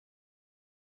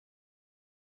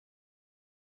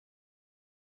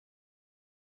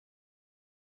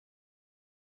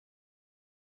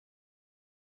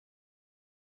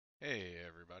Hey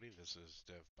everybody, this is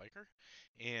DevBiker,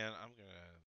 and I'm going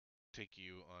to take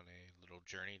you on a little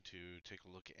journey to take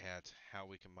a look at how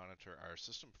we can monitor our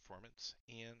system performance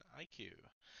in iCue.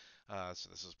 So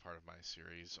this is part of my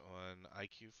series on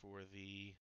iCue for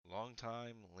the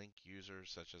long-time Link users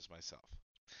such as myself.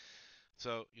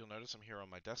 So you'll notice I'm here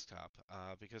on my desktop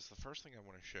because the first thing I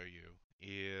want to show you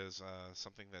is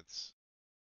something that's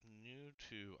new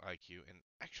to iCue and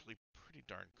actually pretty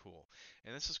darn cool.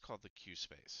 And this is called the queue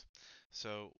space.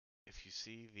 So if you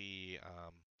see the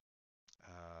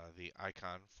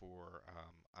icon for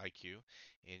iCue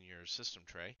in your system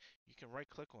tray, you can right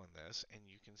click on this and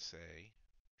you can say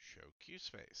show queue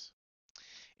space.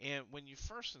 And when you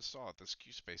first install it, this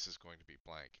queue space is going to be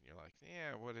blank, and you're like,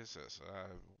 "Yeah, what is this?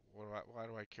 Why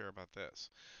do I care about this?"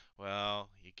 Well,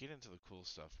 you get into the cool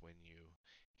stuff when you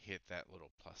hit that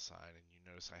little plus sign, and you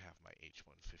notice I have my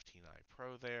H115i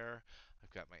Pro there.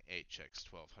 I've got my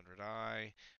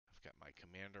HX1200i. I've got my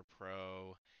Commander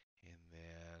Pro, and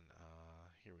then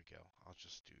here we go. I'll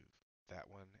just do that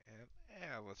one,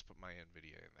 and let's put my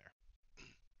NVIDIA in there.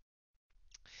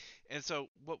 And so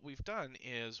what we've done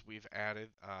is we've added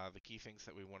the key things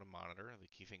that we want to monitor, the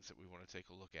key things that we want to take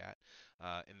a look at.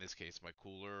 In this case, my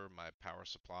cooler, my power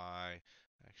supply.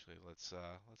 Actually, let's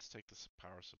take this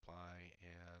power supply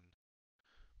and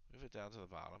move it down to the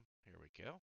bottom. Here we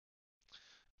go.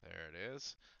 There it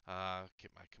is.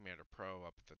 Get my Commander Pro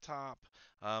up at the top.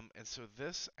 And so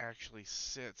this actually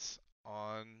sits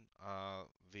on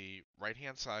the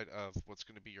right-hand side of what's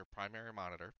going to be your primary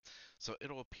monitor. So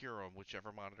it'll appear on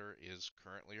whichever monitor is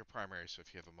currently your primary. So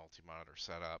if you have a multi-monitor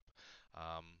setup,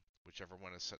 whichever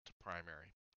one is set to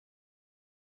primary.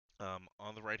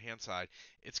 On the right hand side,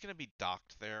 it's going to be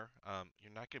docked there.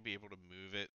 You're not going to be able to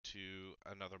move it to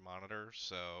another monitor,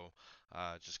 so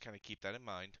just kind of keep that in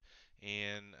mind.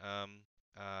 And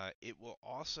it will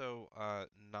also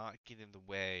not get in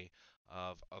the way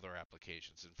of other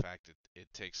applications. In fact, it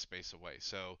takes space away.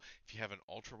 So if you have an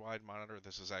ultra wide monitor,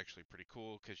 this is actually pretty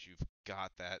cool because you've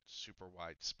got that super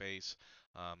wide space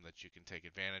that you can take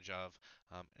advantage of.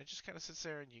 It just kind of sits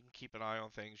there and you can keep an eye on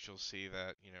things. You'll see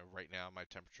that, right now my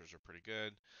temperatures are pretty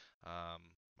good.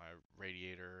 My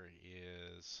radiator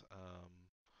is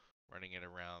running at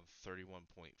around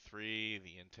 31.3.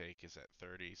 The intake is at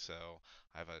 30, so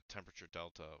I have a temperature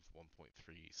delta of 1.3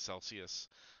 Celsius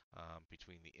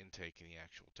between the intake and the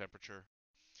actual temperature.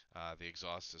 The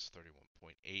exhaust is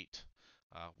 31.8,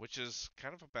 which is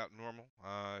kind of about normal.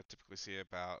 I typically see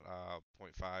about zero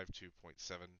point 0.5 to zero point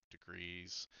 0.7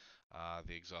 degrees.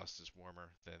 The exhaust is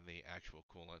warmer than the actual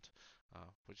coolant,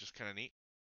 which is kind of neat.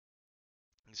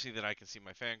 You see that I can see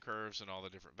my fan curves and all the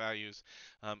different values.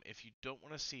 If you don't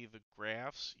want to see the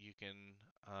graphs, you can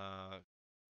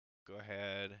go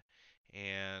ahead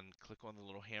and click on the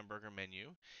little hamburger menu,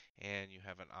 and you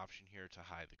have an option here to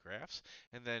hide the graphs,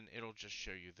 and then it'll just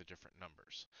show you the different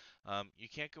numbers. You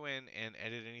can't go in and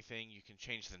edit anything. You can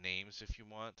change the names if you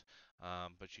want,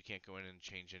 but you can't go in and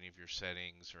change any of your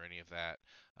settings or any of that.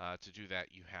 To do that,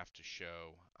 you have to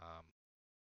show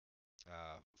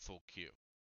full queue,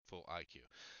 full iQue.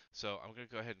 So I'm going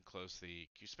to go ahead and close the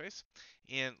queue space,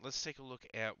 and let's take a look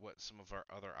at what some of our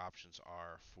other options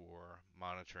are for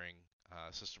monitoring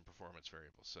system performance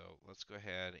variables. So let's go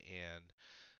ahead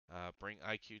and bring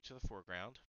iQue to the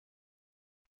foreground.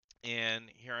 And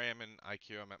here I am in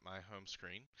iQue. I'm at my home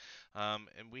screen.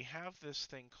 And we have this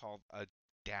thing called a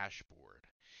dashboard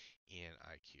in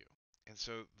iQue. And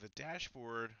so the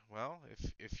dashboard, well,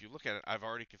 if you look at it, I've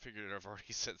already configured it. I've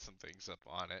already set some things up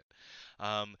on it.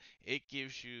 It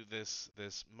gives you this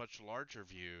much larger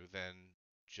view than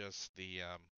just the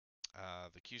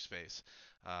queue space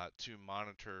to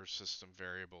monitor system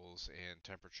variables and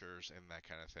temperatures and that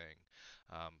kind of thing.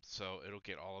 So it'll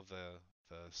get all of the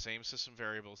same system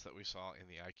variables that we saw in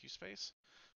the iQue space,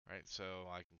 right? So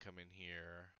I can come in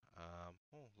here.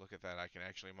 Oh, look at that. I can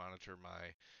actually monitor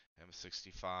my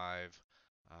M65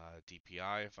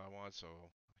 DPI if I want, so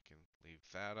I can leave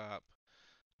that up.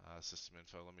 System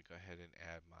info, let me go ahead and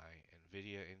add my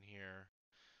NVIDIA in here.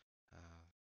 Uh,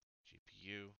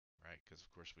 GPU, right? Because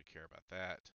of course we care about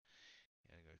that.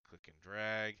 And I'm going to click and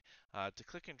drag. To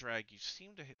click and drag, you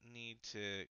seem to need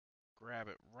to grab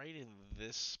it right in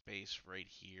this space right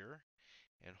here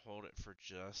and hold it for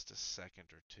just a second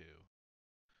or two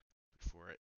before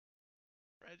it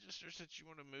registers that you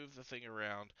want to move the thing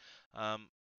around. Um,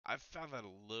 I've found that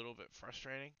a little bit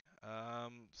frustrating.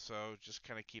 So just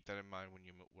kind of keep that in mind when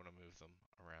you want to move them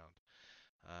around.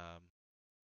 Um,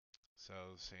 so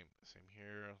same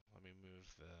here. Let me move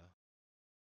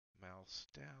the mouse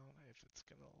down if it's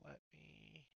gonna let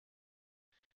me.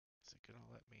 Is it gonna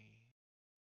let me?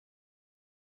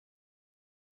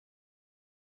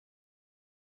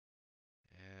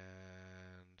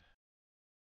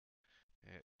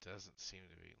 doesn't seem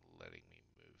to be letting me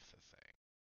move the thing.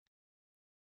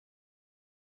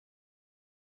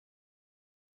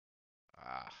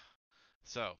 Ah,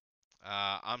 so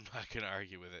I'm not going to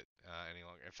argue with it any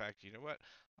longer. In fact, you know what?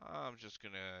 I'm just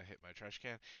going to hit my trash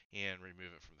can and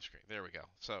remove it from the screen. There we go.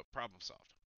 So problem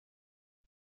solved.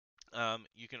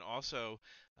 You can also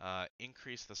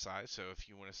increase the size. So if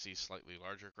you want to see slightly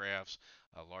larger graphs,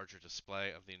 a larger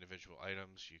display of the individual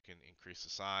items, you can increase the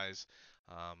size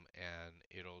and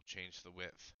it'll change the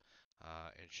width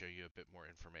and show you a bit more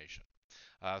information.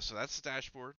 So that's the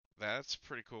dashboard. That's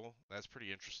pretty cool. That's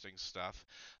pretty interesting stuff.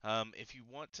 If you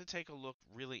want to take a look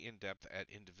really in depth at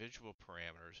individual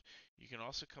parameters, you can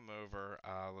also come over.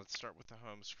 Let's start with the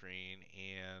home screen,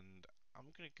 and I'm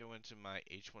going to go into my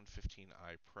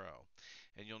H115i Pro,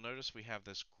 and you'll notice we have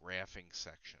this graphing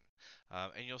section,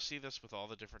 and you'll see this with all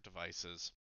the different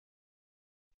devices.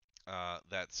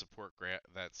 That support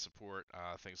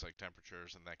things like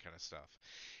temperatures and that kind of stuff.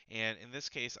 And in this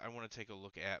case, I want to take a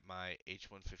look at my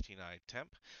H115i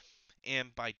temp.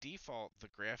 And by default, the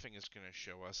graphing is going to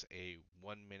show us a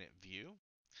 1-minute view.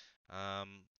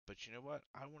 But you know what?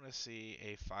 I want to see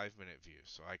a 5-minute view,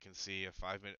 so I can see a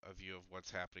 5-minute view of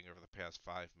what's happening over the past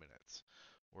 5 minutes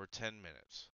or 10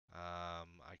 minutes.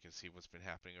 I can see what's been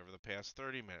happening over the past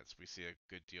 30 minutes. We see a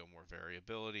good deal more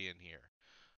variability in here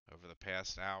over the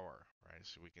past hour, right?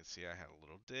 So we can see I had a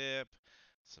little dip,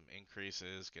 some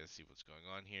increases, get to see what's going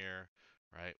on here,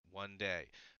 right? 1 day.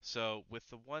 So with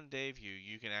the 1 day view,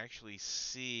 you can actually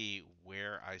see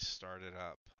where I started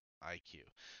up iCue.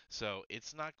 So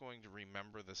it's not going to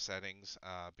remember the settings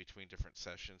between different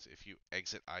sessions. If you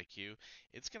exit iCue,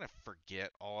 it's going to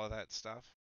forget all of that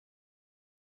stuff.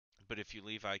 But if you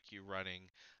leave iCue running,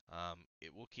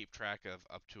 it will keep track of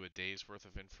up to a day's worth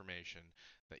of information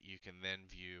that you can then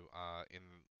view in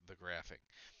the graphing.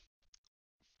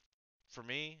 For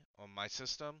me, on my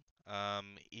system,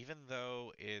 even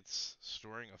though it's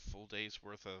storing a full day's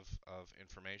worth of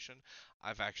information,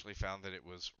 I've actually found that it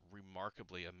was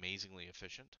remarkably, amazingly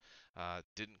efficient.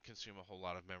 Didn't consume a whole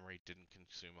lot of memory, didn't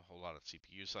consume a whole lot of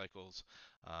CPU cycles,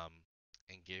 um,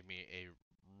 and gave me a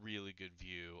really good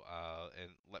view and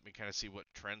let me kind of see what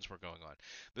trends were going on.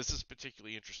 This is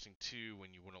particularly interesting too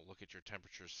when you want to look at your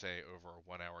temperatures, say, over a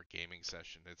 1 hour gaming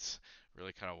session. It's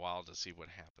really kind of wild to see what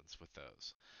happens with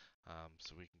those.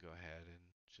 So we can go ahead and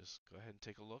just go ahead and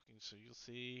take a look, and so you'll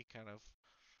see kind of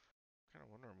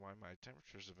wondering why my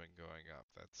temperatures have been going up.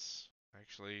 That's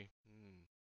actually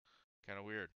kind of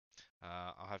weird.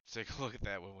 I'll have to take a look at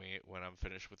that when I'm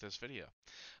finished with this video.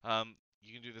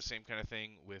 You can do the same kind of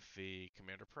thing with the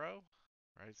Commander Pro,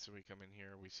 right? So we come in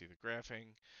here, we see the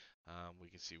graphing, we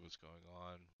can see what's going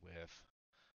on with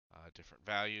different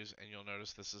values, and you'll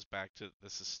notice this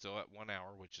is still at 1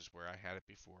 hour, which is where I had it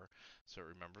before, so it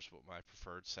remembers what my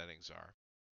preferred settings are.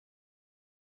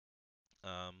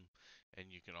 And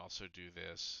you can also do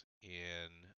this in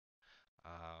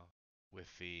uh, with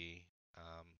the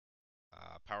um,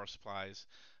 power supplies.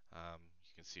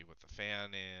 You can see what the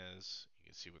fan is. You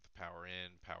can see what the power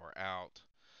in, power out.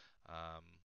 Um,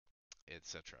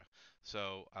 etc.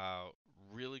 So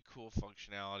really cool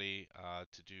functionality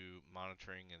to do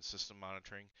monitoring and system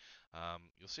monitoring.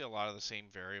 You'll see a lot of the same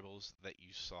variables that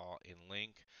you saw in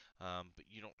Link, but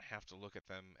you don't have to look at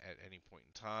them at any point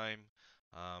in time.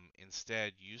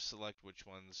 Instead, you select which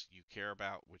ones you care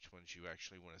about, which ones you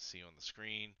actually want to see on the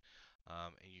screen,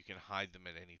 and you can hide them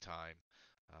at any time.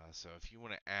 So if you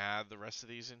want to add the rest of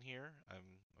these in here,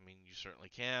 I mean, you certainly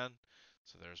can.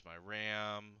 So there's my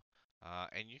RAM,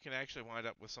 and you can actually wind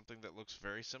up with something that looks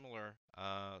very similar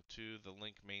to the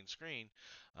Link main screen.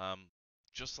 Um,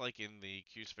 just like in the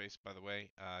Q space, by the way,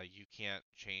 you can't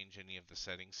change any of the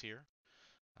settings here.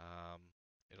 Um,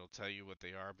 it'll tell you what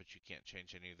they are, but you can't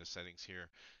change any of the settings here.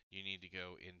 You need to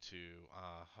go into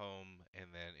Home and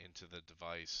then into the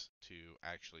device to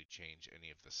actually change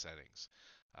any of the settings.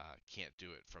 Can't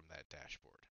do it from that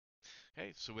dashboard.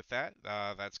 Okay, so with that,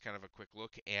 that's kind of a quick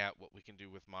look at what we can do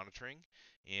with monitoring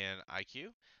in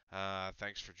iCue.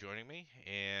 Thanks for joining me,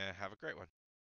 and have a great one.